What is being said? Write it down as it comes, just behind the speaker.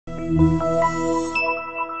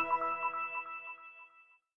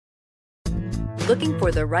Looking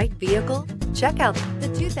for the right vehicle? Check out the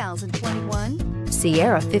 2021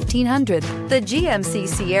 Sierra 1500. The GMC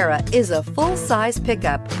Sierra is a full-size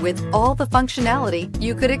pickup with all the functionality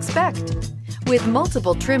you could expect. With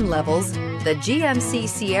multiple trim levels, the GMC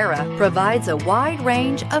Sierra provides a wide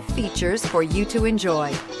range of features for you to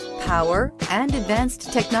enjoy. Power and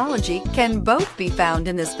advanced technology can both be found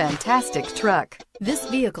in this fantastic truck. This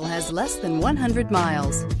vehicle has less than 100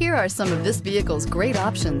 miles. Here are some of this vehicle's great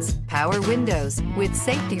options: power windows with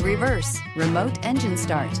safety reverse, remote engine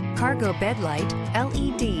start, cargo bed light,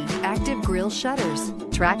 LED, active grille shutters,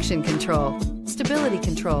 traction control, stability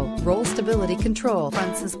control, roll stability control,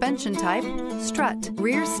 front suspension type, strut,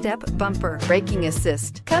 rear step bumper, braking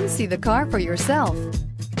assist. Come see the car for yourself.